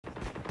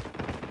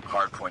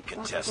Hardpoint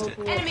contested.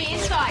 Enemy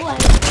inside.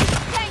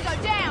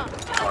 Tango down.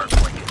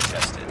 Hardpoint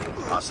contested.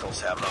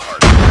 Hostiles have the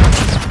hard.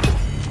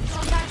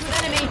 Contact with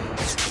enemy.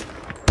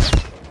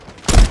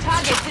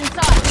 Targets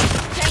inside.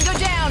 Tango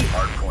down.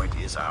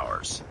 Hardpoint is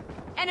ours.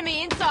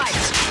 Enemy inside.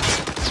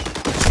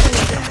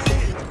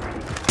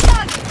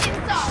 Targets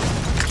inside.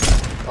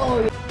 Oh,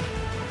 yeah.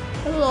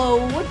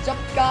 Hello, what's up,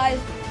 guys?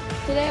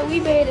 Today we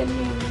made a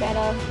new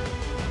meta,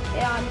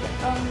 and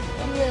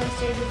I'm gonna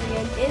say this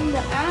again in the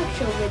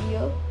actual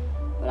video,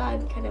 but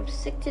I'm kind of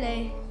sick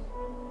today.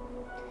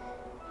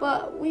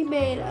 But we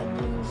made a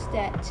new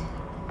set,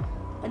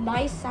 a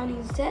nice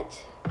sounding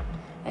set,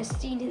 as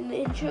seen in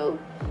the intro.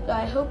 So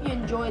I hope you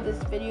enjoyed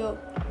this video.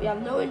 We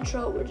have no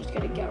intro, we're just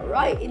gonna get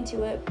right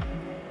into it.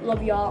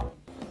 Love y'all.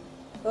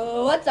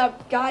 What's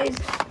up, guys?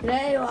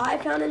 Today I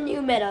found a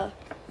new meta.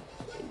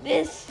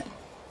 This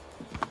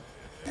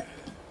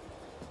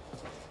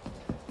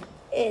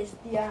is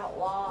the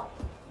Outlaw.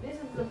 This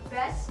is the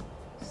best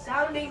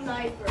sounding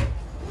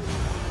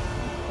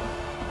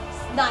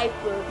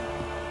sniper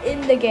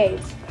in the game.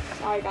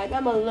 Sorry guys,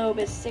 I'm a little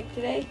bit sick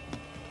today,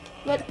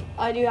 but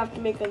I do have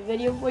to make a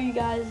video for you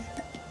guys.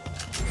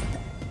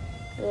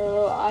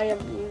 So I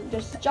am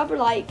just drop a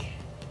like,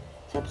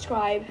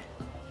 subscribe,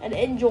 and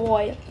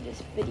enjoy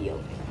this video.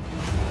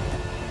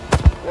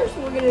 First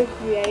we're gonna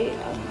create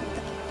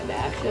an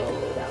actual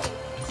loadout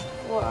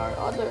for our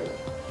other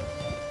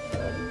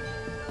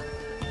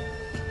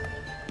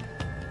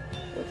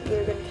which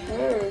we're gonna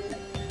turn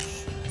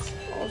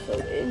also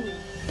in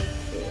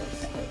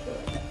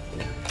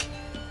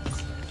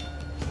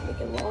make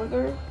it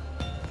longer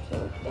so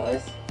it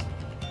does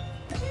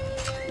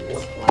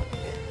look like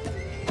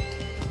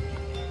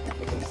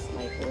a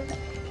sniper.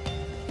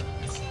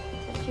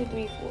 1, 2,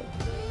 3, 4.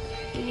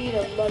 You need a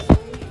muzzle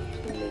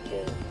to make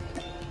it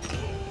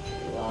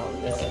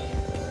longer.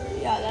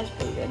 Yeah, that's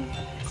pretty good.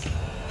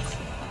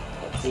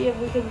 Let's see if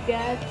we can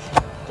get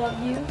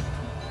W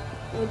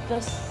with the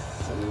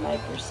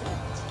sniper set.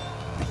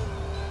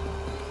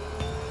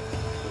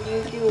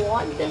 If you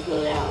want this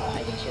loadout,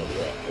 I can show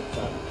you it. It's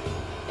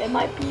it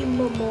might be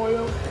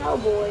Memorial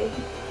Cowboy,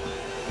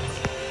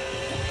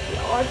 the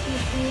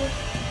RTC,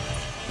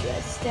 the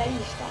Steady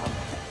Stop,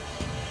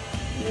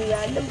 the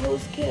Random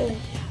Post Kill,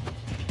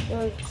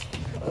 the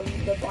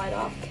Bite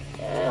Off,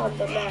 and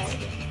the Mag.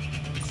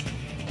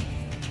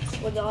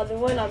 With the other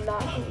one, I'm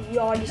not. You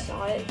already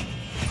saw it,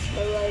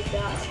 but like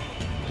that,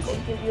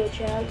 we'll give you a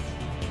chance.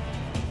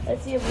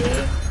 Let's see if we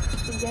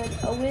can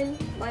get a win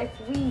like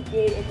we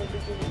did in the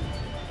beginning.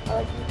 I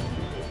like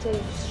it.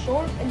 It's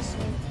short and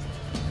sweet.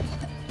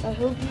 I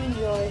hope you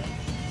enjoy.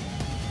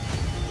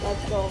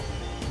 Let's go.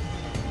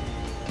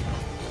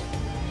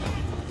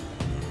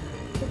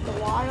 It took a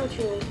while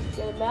to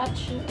get a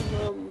match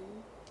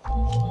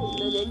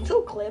the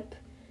intro clip,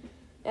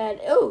 and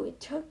oh, it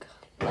took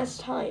less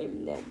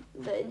time than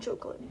the intro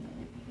clip.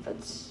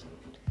 Let's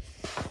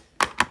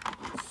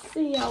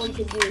see how we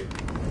can do.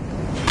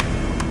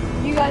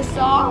 You guys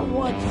saw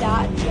what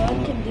that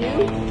gun can do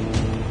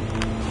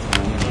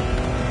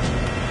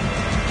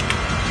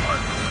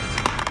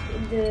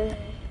in the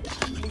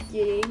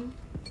beginning.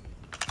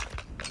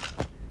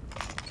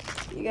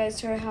 You guys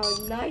heard how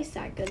nice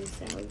that gun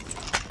sounds.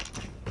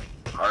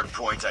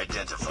 Hardpoint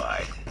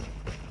identified.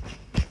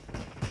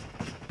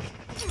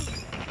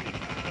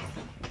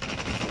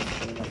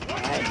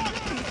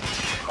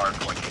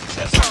 Hardpoint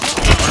contested.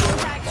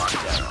 Hardpoint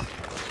locked down.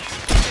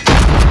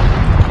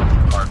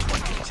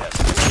 Hardpoint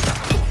contested.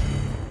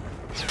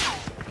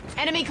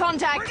 Enemy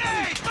contact.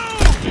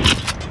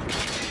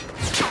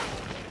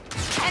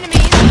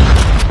 Enemy.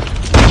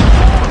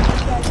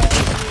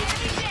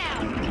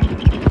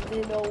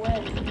 Didn't know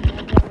when.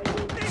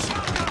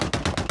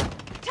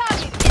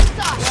 Target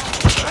inside.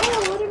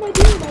 Oh, what am I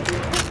doing? I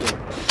didn't hit it.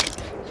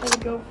 Trying to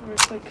go for a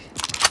quick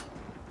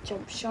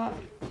jump shot.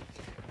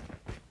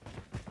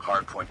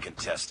 Hardpoint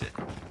contested.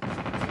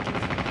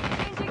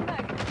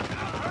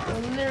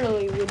 We're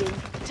literally winning.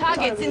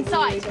 Targets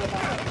inside.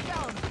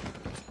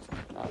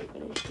 Not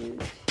gonna shoot.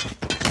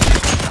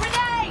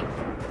 Grenade.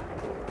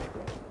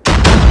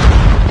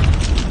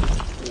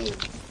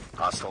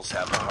 Hostiles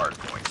have the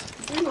hardpoint.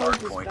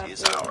 Hardpoint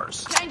is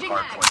ours. Changing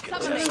Hardpoint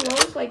mag. contested.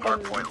 Looks like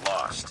Hardpoint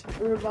lost.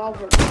 a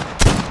revolver.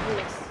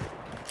 Yes.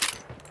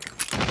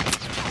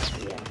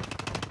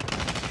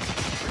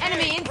 Yeah.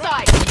 Enemy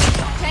inside.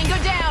 Tango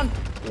down.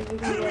 If we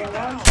can get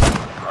around.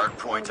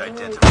 Hardpoint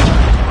identified.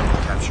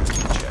 Capture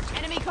check.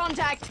 Enemy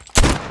contact.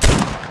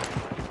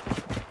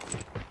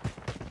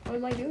 What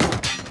am I doing?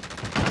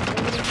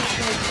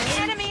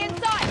 Enemy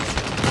inside.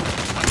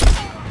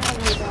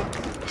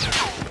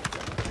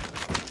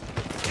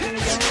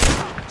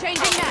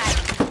 Changing mag.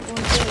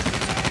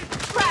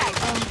 Frag.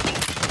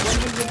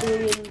 100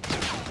 billion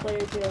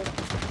player kill.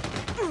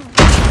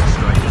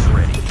 Strike is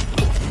ready.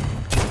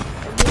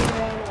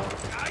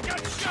 I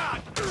got shot.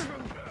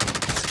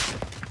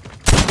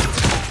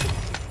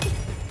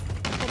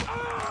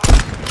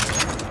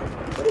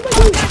 What am I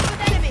doing? Contact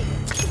with enemy.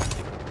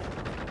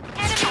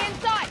 Enemy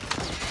inside.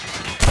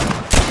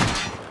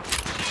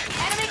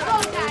 Enemy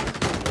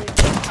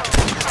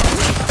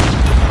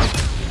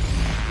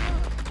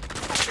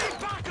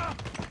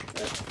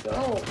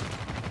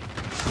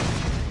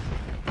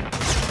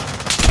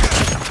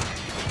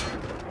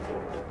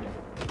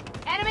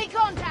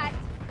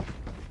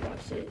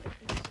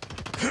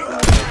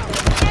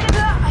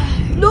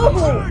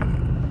go!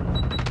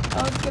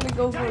 I was gonna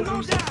go for a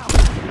boost.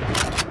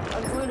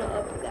 I'm going to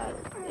up that.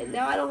 And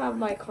now I don't have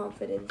my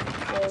confidence. So I'm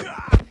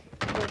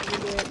gonna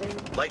do it then.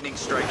 Lightning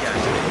strike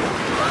activated.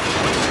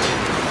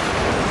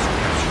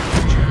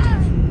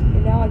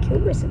 And now I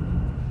killed myself.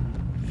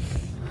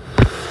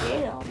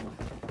 Damn.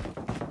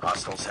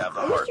 Hostiles have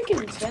the At least hard you can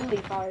point. friendly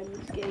fire in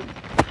this game.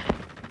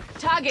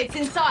 Targets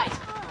in sight.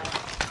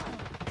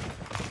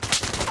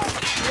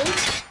 Really?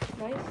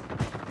 Nice.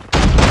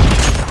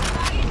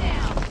 Target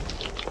down.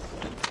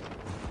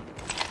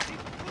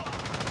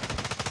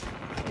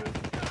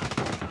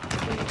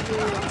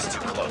 It's too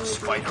close.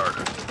 Fight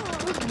harder.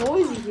 It's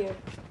noisy here.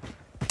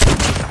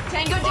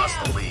 Tango Lost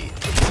down. the lead.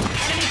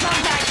 Enemy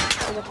contact.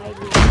 Oh, the high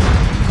ground.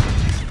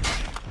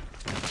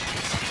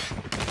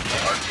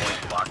 Hard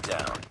point locked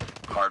down.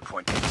 Hard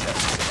point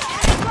contested.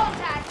 Enemy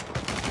contact.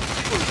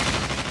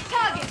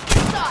 Target in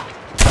sight.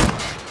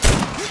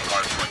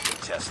 Hard point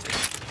contested.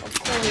 Of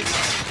course.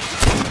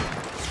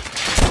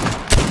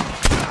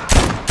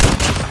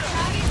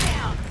 Target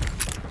down.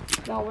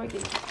 Not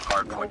working.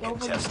 Hard Now point go for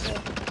contested.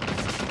 the-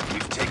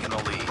 We've taken the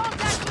lead.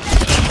 Contact with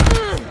enemy.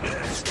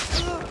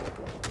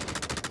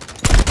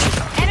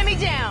 Enemy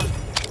down.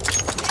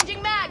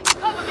 Changing mag.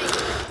 Cover me.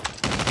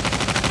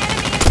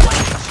 Enemy in sight.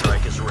 Lightning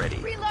strike is ready.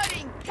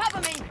 Reloading. Cover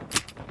me.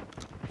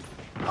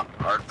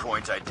 Hard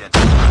point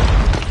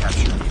identified.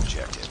 Capture the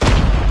objective.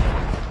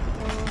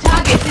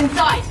 Targets in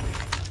sight.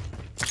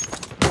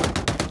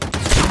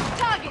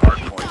 Target Hard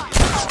in point sight.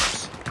 is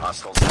ours.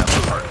 Hostiles have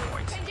the hard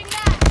point. Changing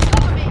mag.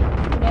 Cover me.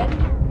 Dead?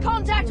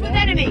 Contact with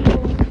enemy.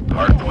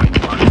 Hard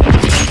point locked down.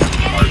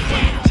 Hard Enemy point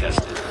down.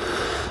 contested.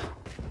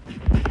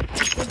 I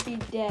should be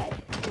dead.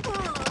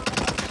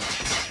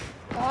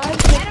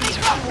 Enemy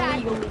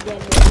contact. Legally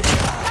dead. Man.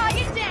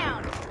 Target down.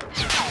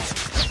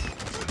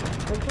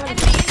 I'm trying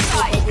Enemy in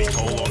sight. to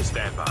Hold on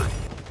standby.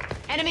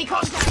 Enemy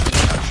Hostiles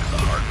contact. capture the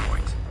hard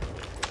point.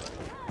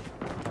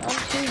 I'm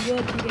too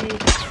good today.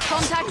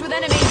 Contact with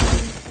enemy. I'm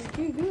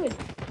too good.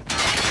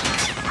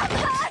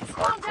 Hard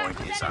Contact point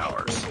with is enemy.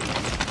 ours.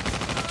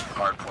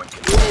 Hard point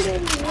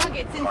contested.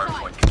 Targets in Hard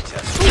sight. point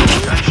contested.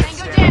 Gunship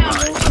Tango standing down. I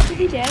by. should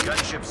be dead.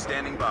 Gunship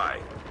standing by.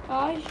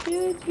 I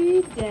should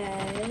be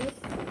dead.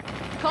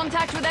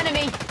 Contact with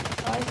enemy.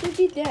 I should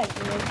be dead,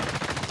 man.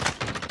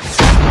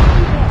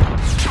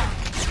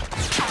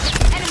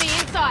 Enemy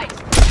in sight.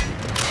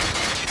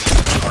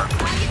 Hard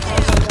point, Oh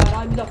my god,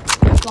 I'm the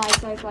fly.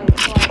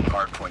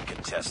 hard point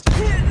contested.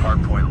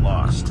 Hard point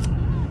lost.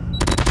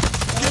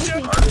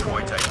 Hard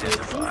point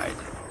identified.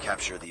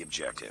 Capture the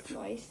objective.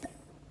 Nice.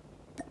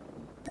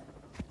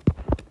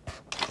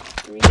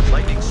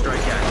 Lightning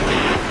strike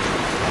activated.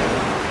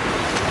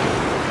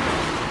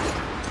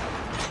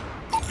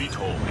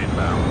 VTOL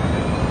inbound.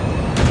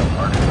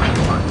 Hard point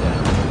locked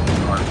down.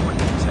 Hard point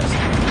contested.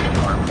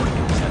 Hard point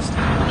contested.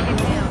 Target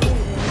down.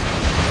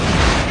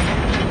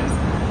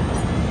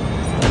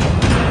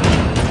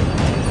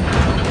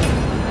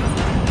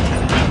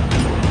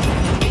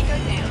 Tango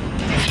down.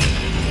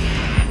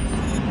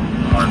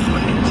 Hard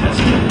point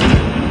contested.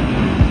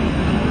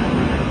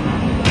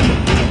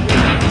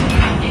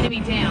 Enemy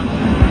down.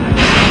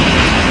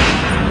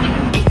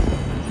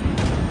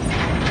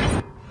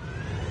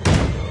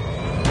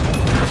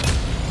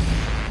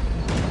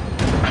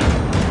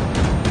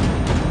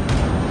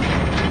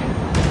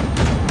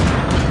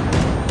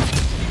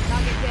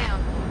 Target down.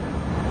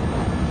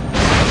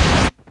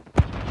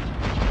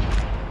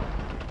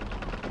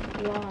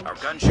 Our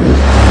Launch. gunship.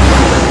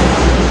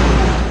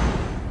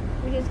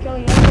 We're just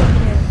killing everyone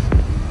here.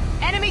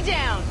 Enemy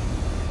down.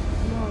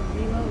 No,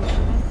 reload.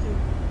 That's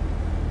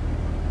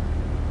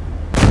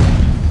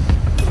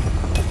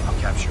I'll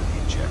capture the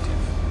objective.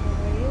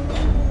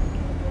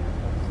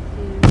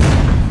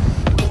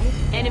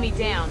 it. Enemy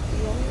down. We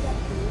only got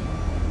two.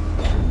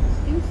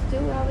 Dude's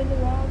still having the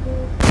wild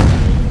goal.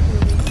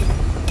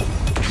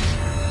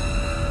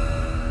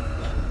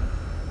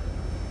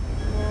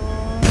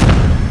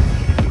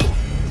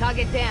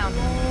 Target down.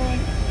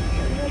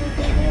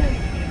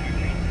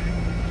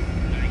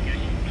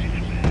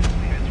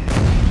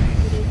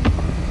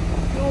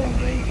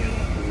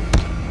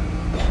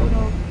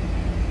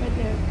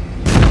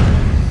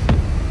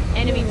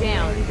 Enemy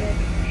down.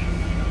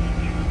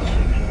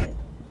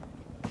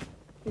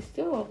 It's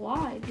still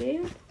alive,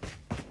 dude.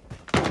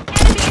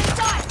 Enemy in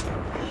sight.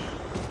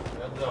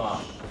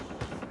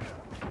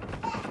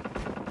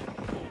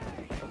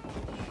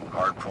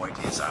 Hard point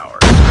is ours.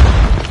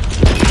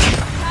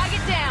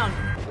 Target down.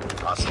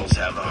 Hostiles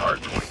have the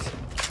hard point.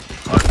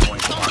 Hard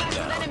point locked Contact with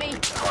down. enemy.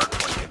 Hard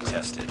point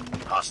contested.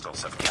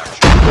 Hostiles have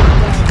captured.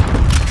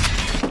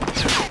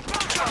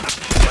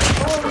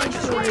 Lightning strike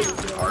is ready.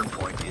 Hard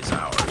point is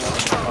ours.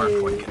 Hard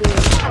point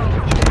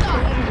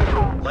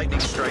contested. Lightning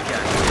strike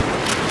activated.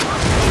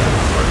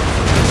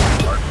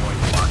 Hard point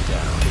locked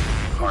down.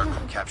 Hard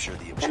point capture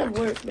the Kind of objective.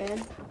 work,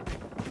 man.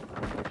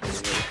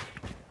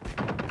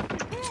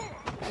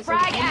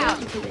 Frag out.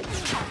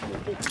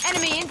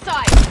 Enemy in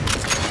sight.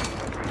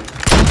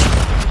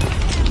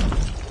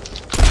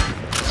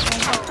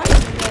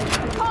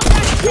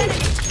 Contact with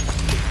enemy.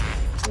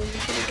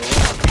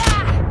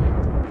 Ah!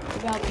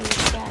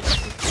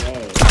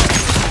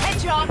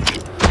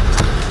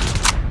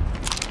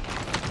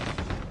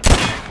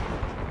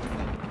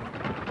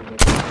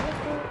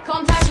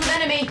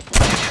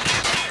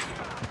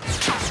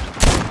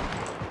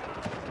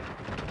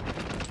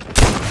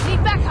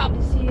 Need backup.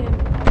 I see him.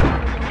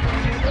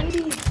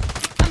 Lady.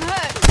 I'm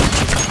hurt.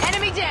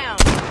 Enemy down.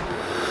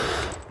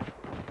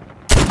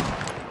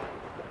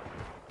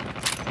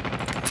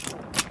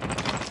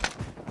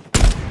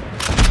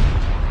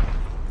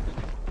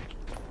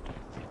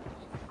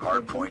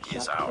 Hardpoint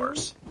is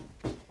ours.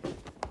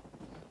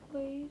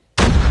 Please.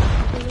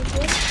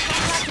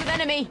 Contact with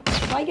enemy.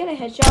 If I get a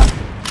headshot.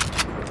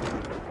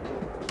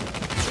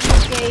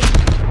 Okay.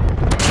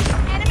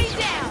 Enemy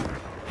down.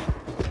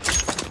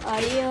 I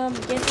am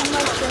getting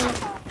myself.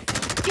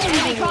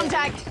 Enemy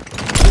contact.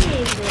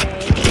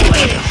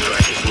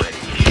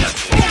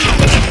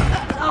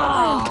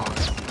 Oh,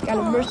 got a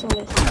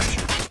merciless.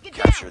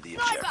 Capture the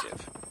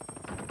objective.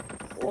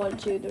 1,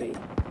 2, 3.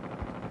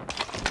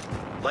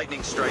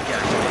 Lightning strike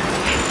activated.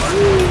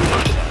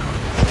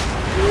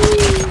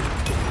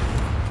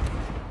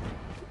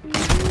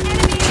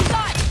 Enemy in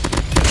sight.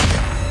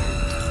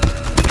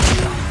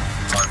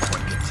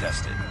 Hardpoint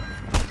contested.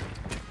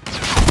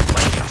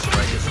 Lightning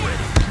strike is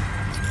ready.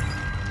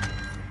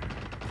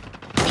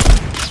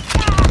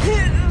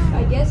 I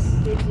guess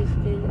they just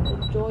didn't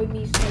enjoy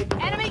me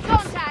sniping. Enemy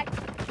contact.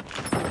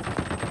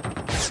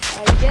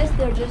 I guess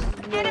they're just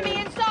Enemy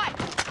in sight.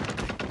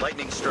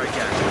 Lightning strike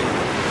activated.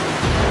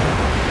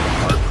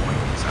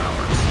 Hardpoint is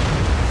ours.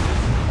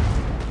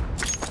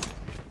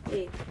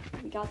 Hey,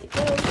 we got the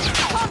kill.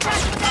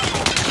 Contact with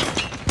enemy.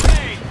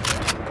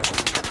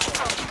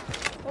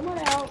 Come on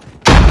out.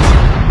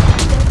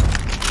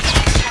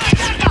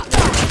 Backup.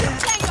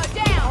 Tango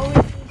down. How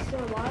is he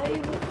still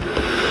alive?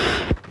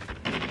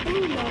 Oh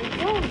my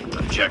god.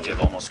 Objective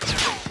almost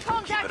complete. Keep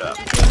Contact it up.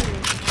 with enemy.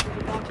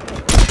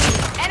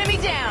 Enemy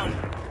down.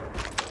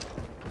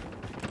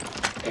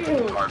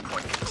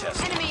 Hardpoint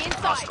contested. Enemy in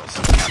sight. Hostiles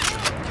have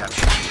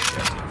captured the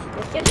objective.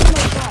 Let's get him my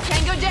shot.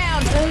 Tango down.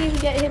 I don't even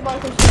get hit by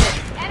the shot.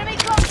 Enemy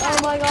Oh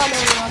contact. my god,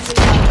 everyone.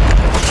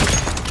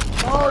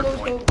 Oh, there's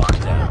Hardpoint no.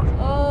 locked down.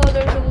 Oh,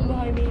 there's someone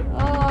behind me. Oh,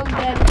 I'm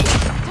dead.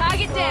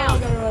 Target Oh, I down.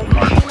 gotta run. I'm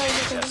not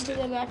even into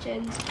the match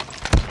ends.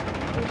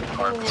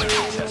 Hardpoint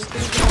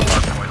contested.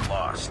 Hardpoint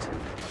lost.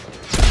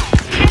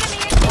 Enemy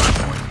in sight.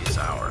 Hardpoint is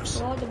ours.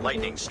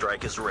 Lightning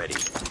strike is ready.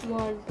 Come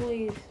on,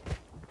 please.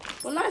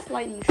 One last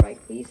lightning strike,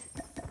 please.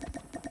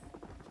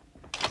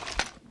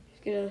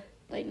 Just gonna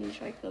lightning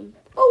strike them.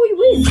 Oh, we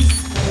win!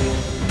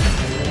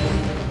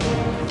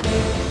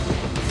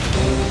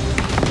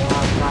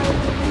 I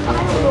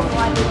don't know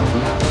why they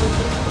don't have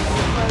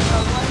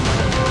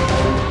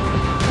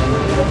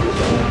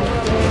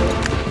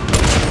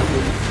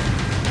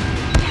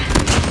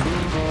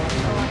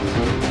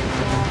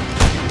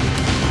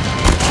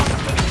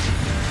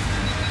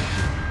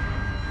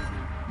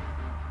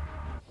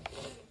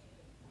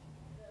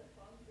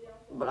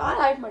but I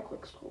like my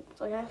quick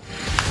scopes, okay?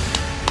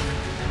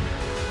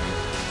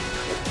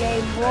 Good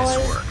game, Nice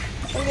boys. work.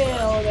 Okay,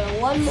 hold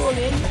on. 1 more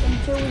in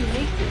until we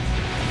make this.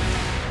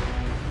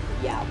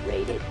 Yeah,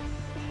 rate it.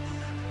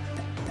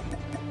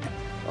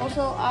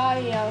 Also, I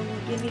am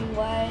giving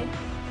away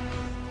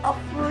a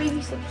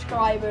free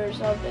subscriber.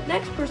 So the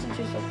next person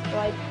to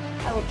subscribe,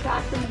 I will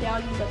track them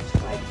down and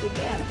subscribe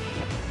again.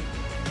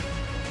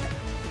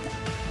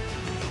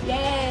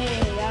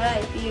 Yay!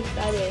 Alright, be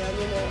excited. I'm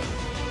gonna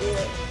do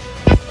it.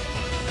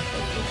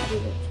 Let's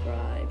just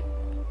subscribe.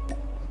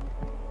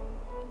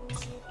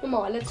 Come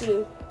on, let's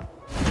do.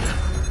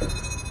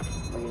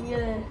 I'm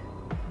gonna.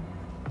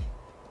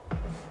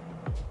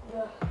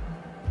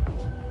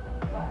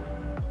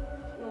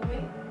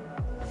 Wait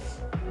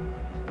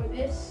for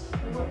this.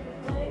 What to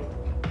play?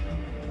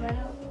 Right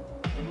now.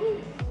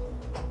 Woo.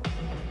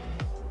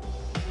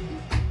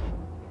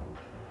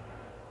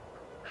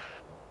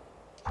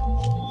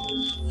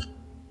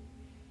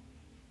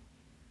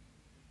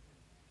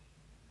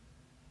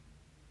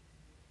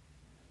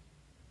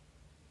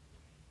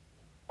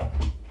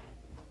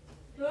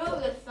 Who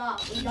would have thought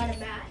we got a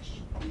match?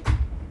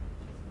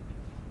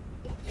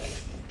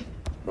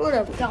 Who would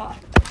have thought?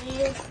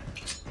 Yeah.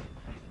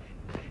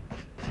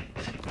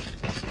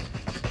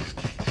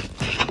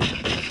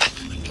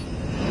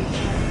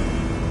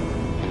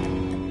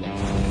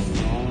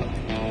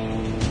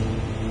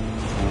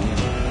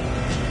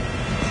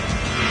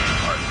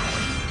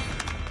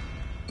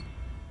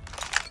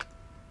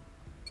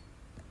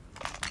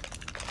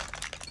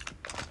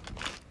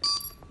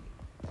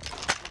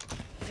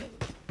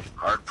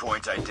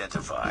 Hardpoint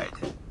identified.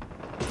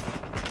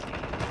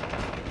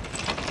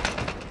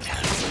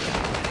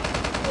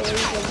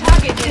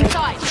 Target in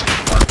sight.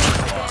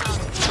 Hardpoint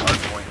lost.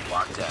 Hardpoint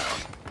locked down.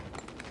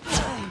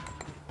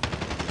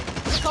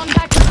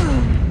 Contact.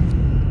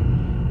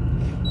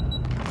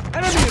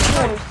 Enemy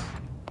close.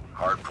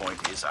 Hardpoint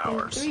is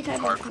ours. 3 types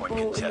of Hardpoint people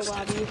in the contested.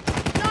 lobby.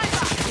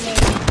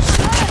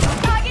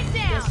 Target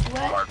down.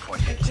 Sweat.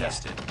 Hardpoint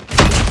contested.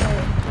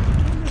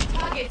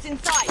 Targets in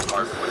sight.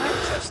 Hardpoint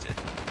contested.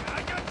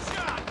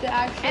 The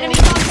actual Enemy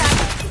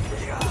contact.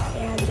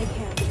 and the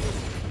camera.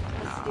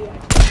 Let's do it.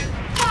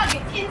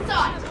 Targets in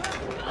sight.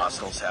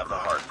 Hostiles have the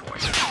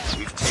hardpoint.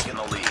 We've taken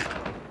the lead.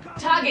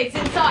 Targets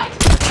in sight.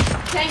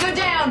 Tango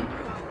down.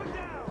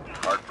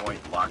 Hardpoint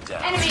locked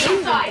down. Enemy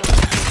in sight.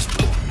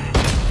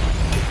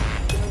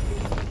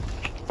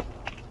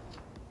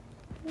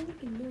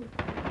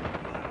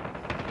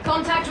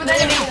 Contact with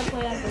I'm enemy. gonna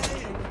play like this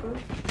camper.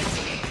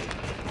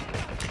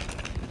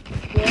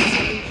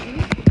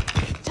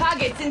 Yes,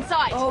 Targets in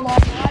sight. oh my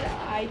god,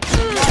 I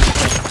cannot.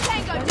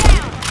 Tango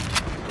down.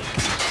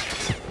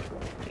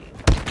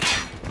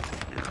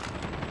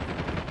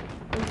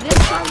 This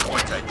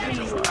Hardpoint time,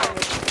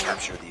 identified.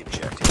 Capture the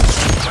objective.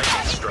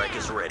 Lightning strike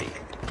is ready.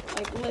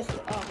 like, listen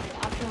up.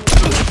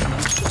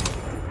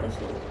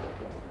 Listen.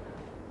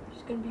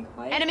 Just gonna be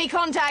quiet. Enemy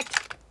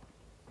contact.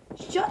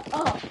 Shut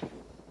up.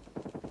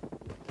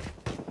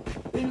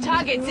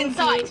 Targets in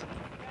sight.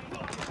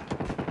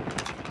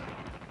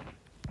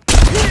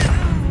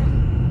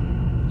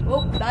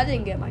 Oh, that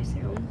didn't get my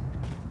sound.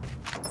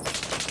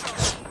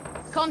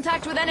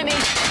 Contact with enemy.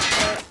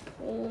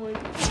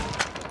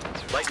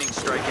 Lightning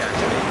strike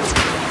activated.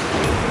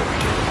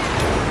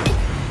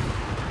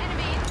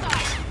 Enemy in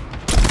sight.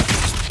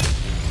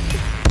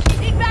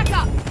 Need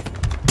backup.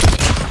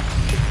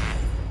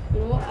 You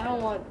know what? I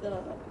don't want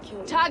the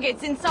kill.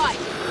 Targets in sight.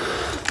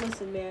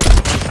 Listen, man.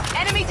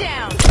 Enemy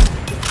down.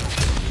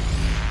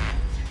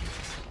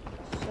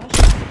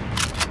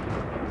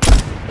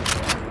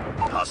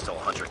 Hostile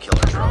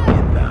hunter-killer drone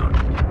inbound.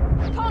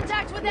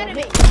 Contact with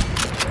enemy. I'm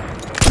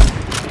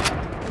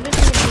just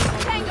gonna do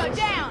something. Tango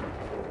down.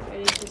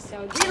 And it just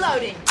sounds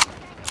Reloading.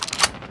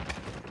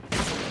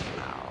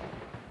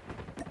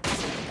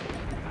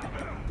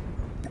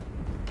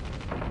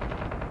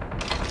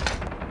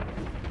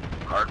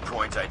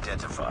 Hardpoint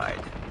identified.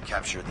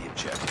 Capture the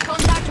objective.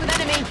 Contact with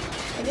enemy.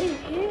 I didn't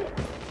hit.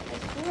 I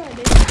swear I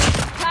didn't.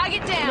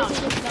 Target down. This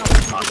is just not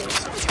Hostiles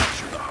have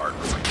captured the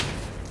hardpoint.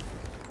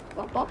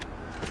 Bop, bop.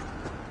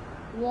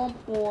 Womp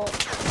womp.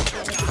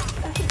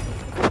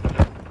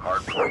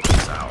 Hardpoint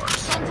is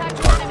ours. Contact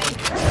with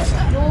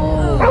enemy. No,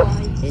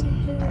 I didn't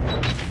hit.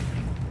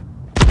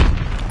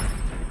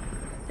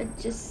 Let's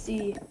just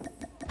see.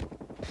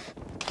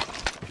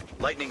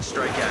 Lightning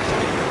strike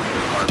activated.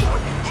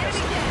 Hardpoint Enemy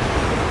contested. down.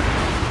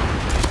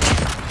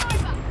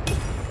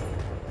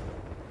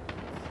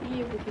 See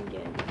if we can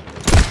get him.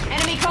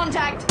 Enemy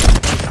contact.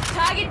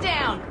 Target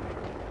down.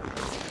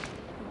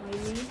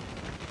 Behind me.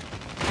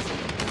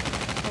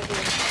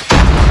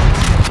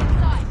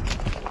 Sight.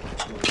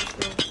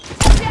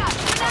 Watch out.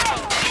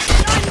 Grenade.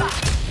 Sniper.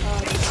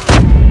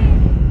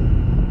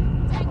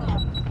 Tango.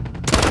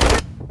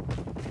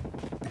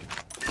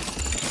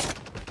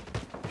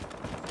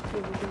 See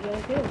if we can get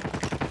a kill.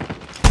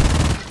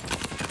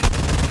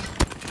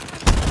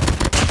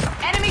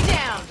 Enemy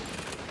down.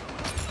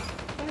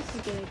 That's a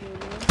good idea,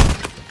 man.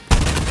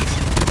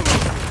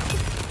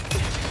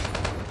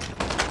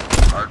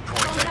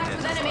 Hardpoint Contact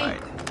with enemy.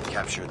 identified.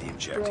 Capture the Bro,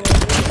 objective.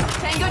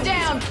 Tango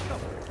down.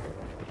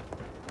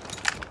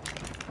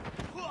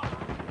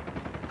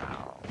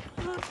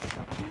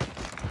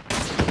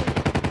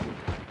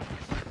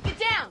 Get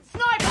down.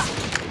 Sniper.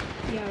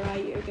 yeah,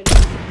 right, you're gonna.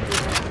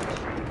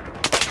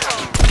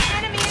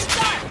 Enemy in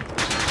sight.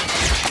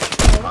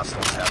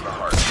 Hostiles have the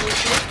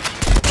hardpoint.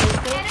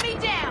 Enemy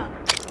down.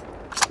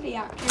 The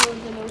actor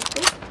was an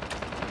open.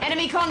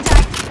 Enemy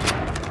contact.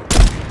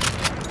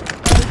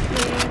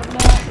 Okay,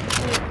 not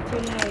quick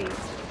today.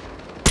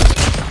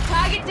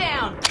 Target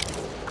down.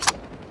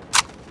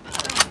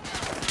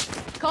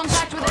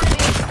 Contact with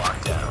Hardpoint enemy.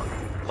 locked down.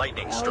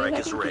 Lightning strike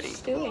is ready.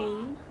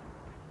 Doing.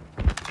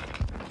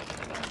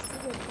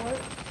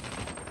 Report.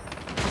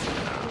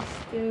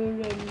 Still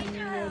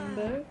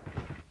remember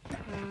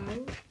how.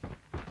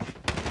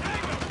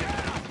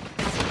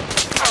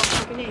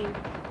 Grenade.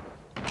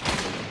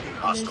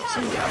 Hostiles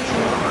have captured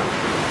the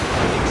hardpoint.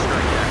 Lightning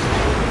strike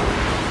activated.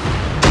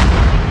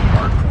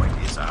 Hardpoint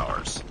is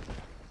ours.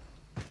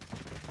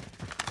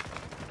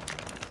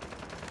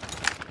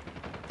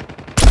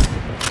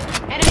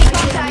 Enemy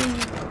contact.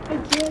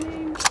 I'm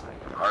getting.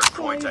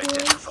 Hardpoint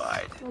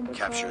identified.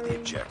 Capture the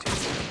objective.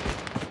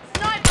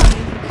 Sniper.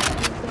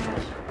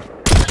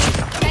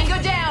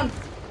 Tango down.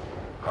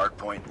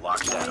 Hardpoint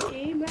locked down.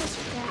 Aim at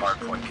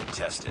Hardpoint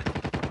contested.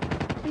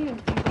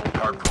 Hardpoint.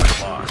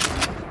 Hardpoint lost.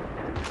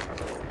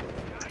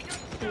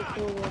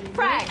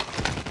 Frag.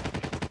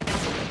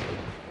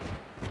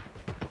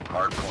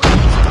 Hardpoint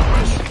is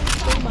ours.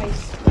 Oh my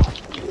spot,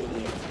 you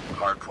idiot.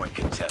 Hardpoint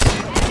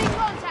contested. Enemy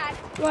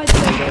contact. Right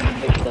there, the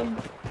victim.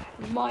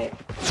 My.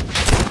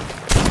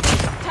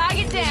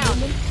 Target down.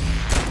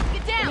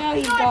 Get down. Now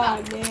he's Sniper.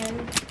 gone, man.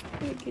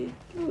 Okay.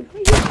 Dude,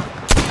 right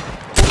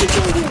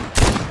here.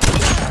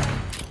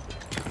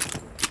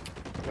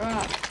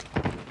 Right.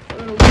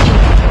 One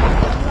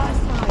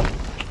last time.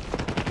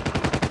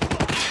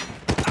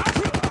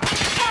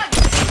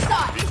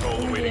 Sight. Control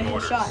We're gonna get awaiting a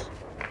orders. headshot.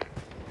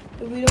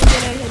 If we don't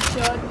get a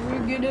headshot, we're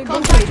gonna go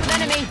Contact crazy. with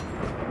enemy.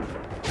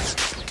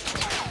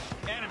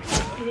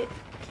 Hit it.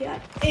 Yeah.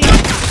 Hey.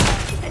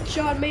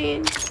 Headshot, man.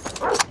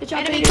 Headshot,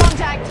 Enemy baby.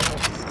 contact.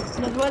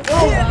 Another one.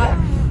 Oh,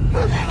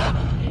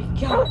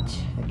 God.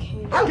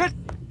 Okay.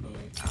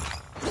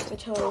 The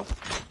toe.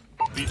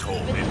 VTOL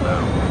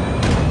inbound.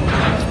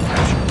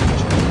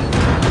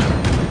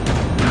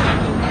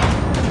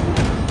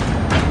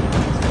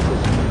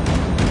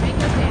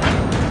 Tango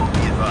down. Be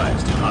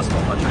advised, hostile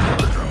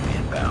hunter-killer drone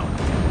inbound.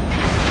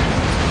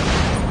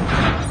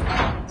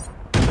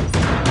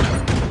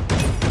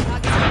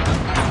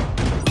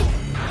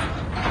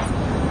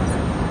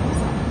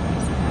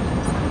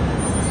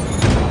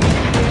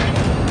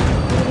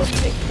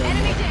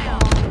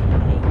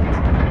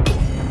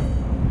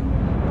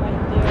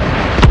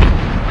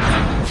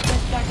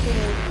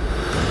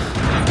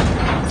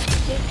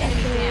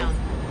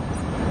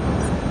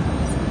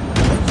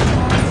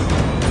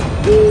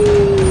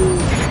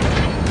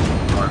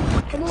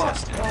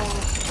 contested.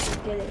 Oh,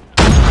 get it.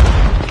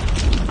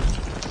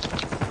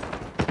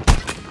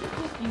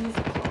 Use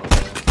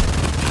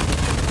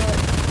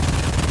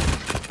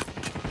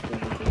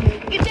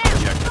Get down!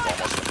 Objective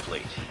almost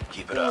complete.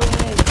 Keep it up.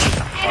 Enemy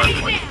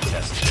Hardpoint down!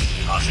 contested.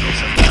 Hostiles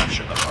have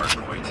captured the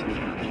hardpoint.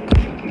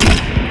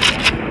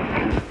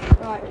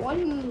 Right,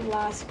 one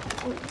last.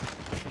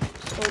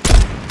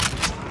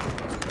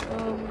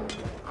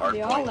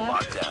 They all Hardpoint left.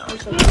 locked down.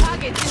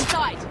 Targets in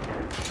sight!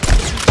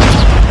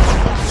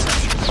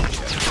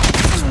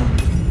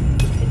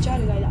 It shot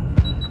it like that.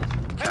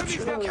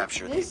 Capture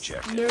the This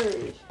objective.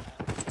 nerd.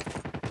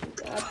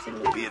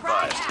 Absolutely. Be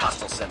advised,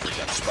 hostile sentry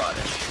gun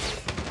spotted.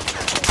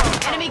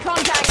 Enemy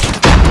contact!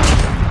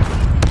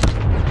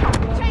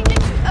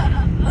 Changing!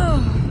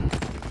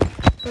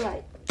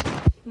 Right.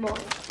 Come on.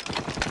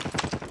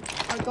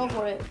 Alright, go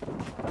for it.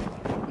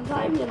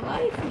 Sometimes in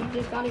life, you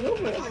just gotta go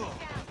for it.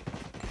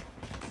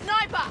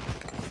 Sniper!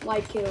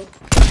 Light kill.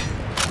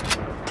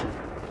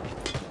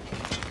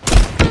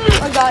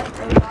 Oh god.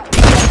 Oh god.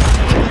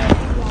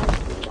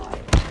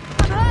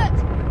 I'm hurt!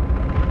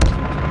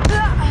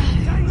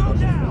 Tango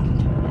down!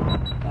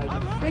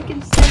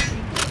 Freaking sentry.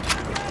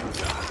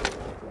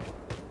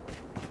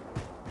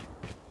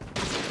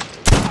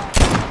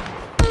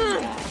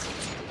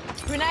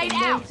 Grenade No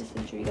out!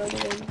 sentry going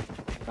in.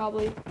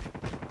 Probably.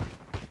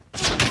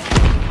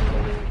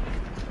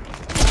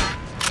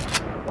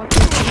 Watch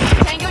it.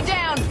 Tango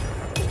down!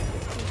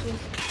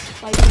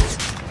 Like this.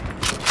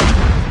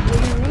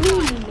 You're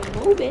ruining the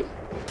moment.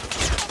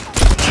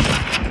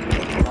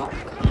 Stop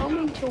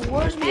coming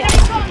towards me. I'm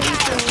coming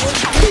towards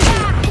you.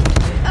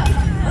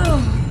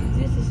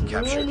 This is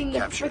ruining the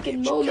freaking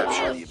moment.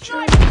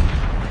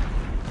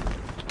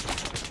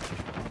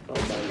 Oh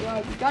my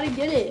god, you gotta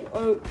get it.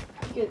 Or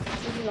get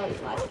this is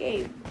like last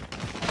game.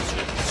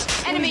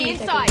 Enemy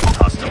inside!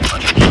 Hostile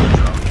hunter drone is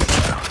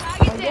down. I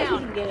Target guess we down!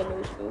 can get a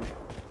no scope.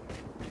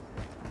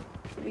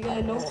 We got a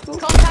no scope?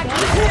 Contact!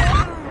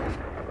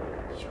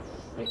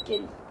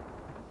 Freaking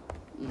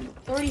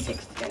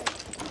 36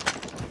 seconds.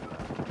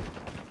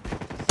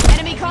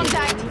 Enemy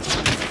contact!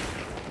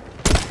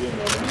 See him,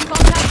 enemy.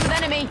 Contact with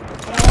enemy!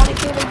 But I want to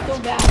kill him so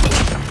bad.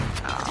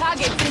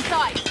 Targets in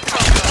sight!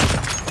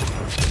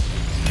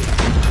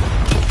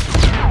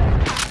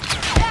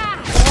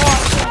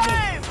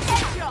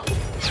 Headshot!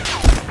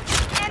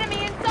 Enemy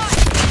in sight!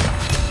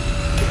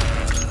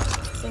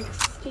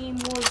 16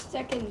 more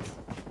seconds.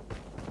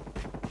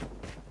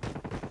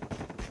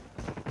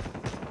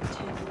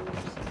 10 more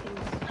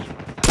seconds.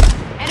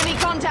 Enemy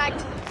contact!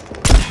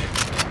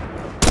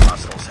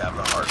 Hostiles have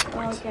the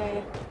hardpoint. Okay.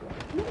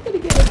 I'm not gonna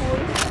get it,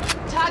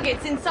 boys.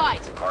 Targets in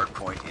sight!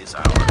 Hardpoint is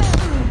ours.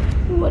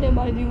 What am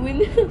I doing?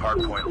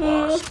 Hardpoint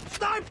lost.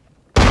 Snipe!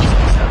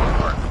 Hostiles have the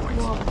hardpoint.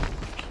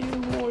 1,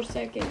 2 more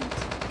seconds.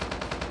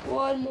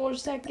 1 more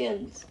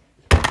seconds.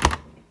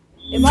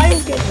 If I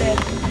don't get that,